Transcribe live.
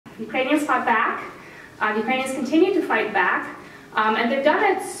Ukrainians fought back. Ukrainians continue to fight back. And they've done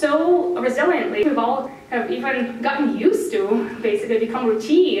it so resiliently. We've all kind of even gotten used to, basically become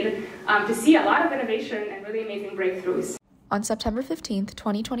routine, to see a lot of innovation and really amazing breakthroughs. On September 15th,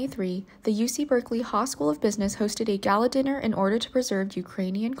 2023, the UC Berkeley Haas School of Business hosted a gala dinner in order to preserve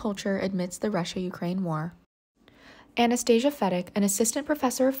Ukrainian culture amidst the Russia-Ukraine war. Anastassia Fedyk, an assistant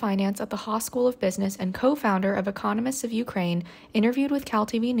professor of finance at the Haas School of Business and co-founder of Economists of Ukraine, interviewed with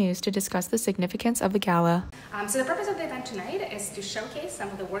CalTV News to discuss the significance of the gala. So the purpose of the event tonight is to showcase some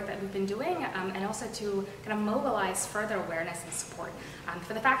of the work that we've been doing and also to kind of mobilize further awareness and support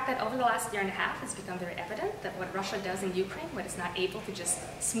for the fact that over the last year and a half it's become very evident that what Russia does in Ukraine, what it's not able to just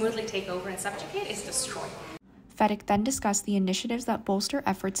smoothly take over and subjugate, is destroy. Fedyk then discussed the initiatives that bolster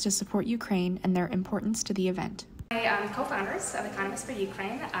efforts to support Ukraine and their importance to the event. Co-founders of Economists for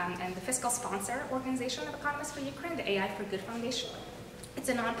Ukraine and the fiscal sponsor organization of Economists for Ukraine, the AI for Good Foundation. It's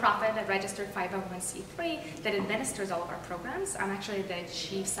a nonprofit, a registered 501c3 that administers all of our programs. I'm actually the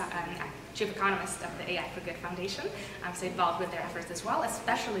chief economist of the AI for Good Foundation, so involved with their efforts as well,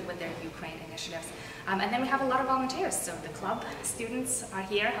 especially with their Ukraine initiatives. And then we have a lot of volunteers, so the club students are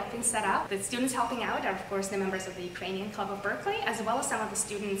here helping set up. The students helping out are, of course, the members of the Ukrainian Club of Berkeley, as well as some of the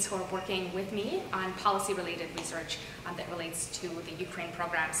students who are working with me on policy-related research that relates to the Ukraine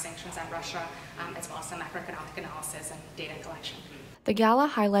program, sanctions on Russia, as well as some macroeconomic analysis and data collection. The gala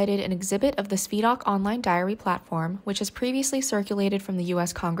highlighted an exhibit of the Fedyk online diary platform, which has previously circulated from the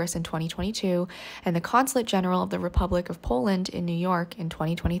U.S. Congress in 2022 and the Consulate General of the Republic of Poland in New York in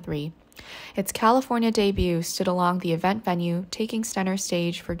 2023. Its California debut stood along the event venue, taking center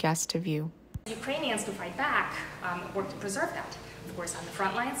stage for guests to view. Ukrainians who fight back work to preserve that, of course, on the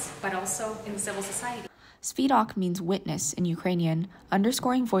front lines, but also in civil society. Fedyk means witness in Ukrainian,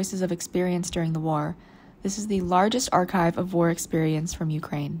 underscoring voices of experience during the war. This is the largest archive of war experience from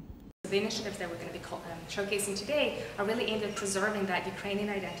Ukraine. The initiatives that we're going to be showcasing today are really aimed at preserving that Ukrainian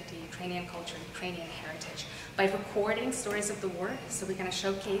identity, Ukrainian culture, Ukrainian heritage by recording stories of the war. So we're going to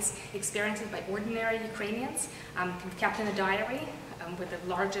showcase experiences by ordinary Ukrainians, kept in a diary with the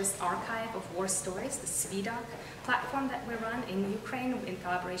largest archive of war stories, the Fedyk platform that we run in Ukraine in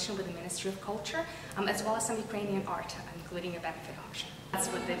collaboration with the Ministry of Culture, as well as some Ukrainian art, including a benefit auction. That's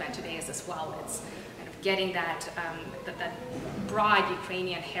what the event today is as well. It's kind of getting that broad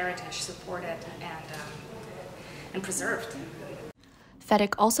Ukrainian heritage supported and preserved.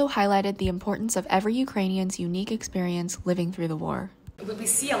 Fedyk also highlighted the importance of every Ukrainian's unique experience living through the war. We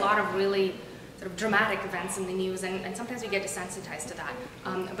see a lot of really sort of dramatic events in the news, and sometimes we get desensitized to that.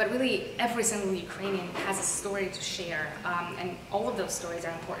 But really, every single Ukrainian has a story to share, and all of those stories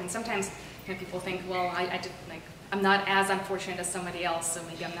are important. Sometimes people think, well, I'm not as unfortunate as somebody else, so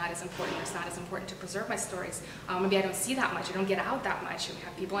maybe I'm not as important, or it's not as important to preserve my stories. Maybe I don't see that much, I don't get out that much. We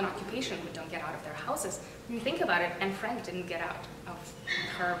have people in occupation who don't get out of their houses. When you think about it, Anne Frank didn't get out of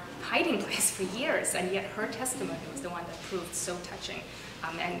her hiding place for years, and yet her testimony was the one that proved so touching,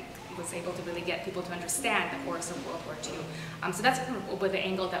 and was able to really get people to understand the horrors of World War II. So that's kind of the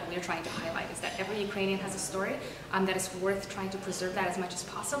angle that we're trying to highlight, is that every Ukrainian has a story that is worth trying to preserve that as much as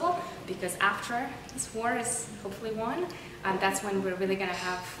possible, because after this war is hopefully won, that's when we're really going to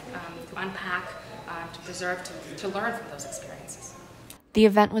have to unpack, to preserve, to learn from those experiences. The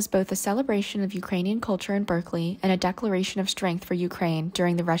event was both a celebration of Ukrainian culture in Berkeley and a declaration of strength for Ukraine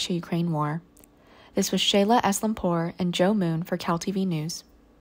during the Russia-Ukraine war. This was Shayla, Eslampour, and Joe Moon for CalTV News.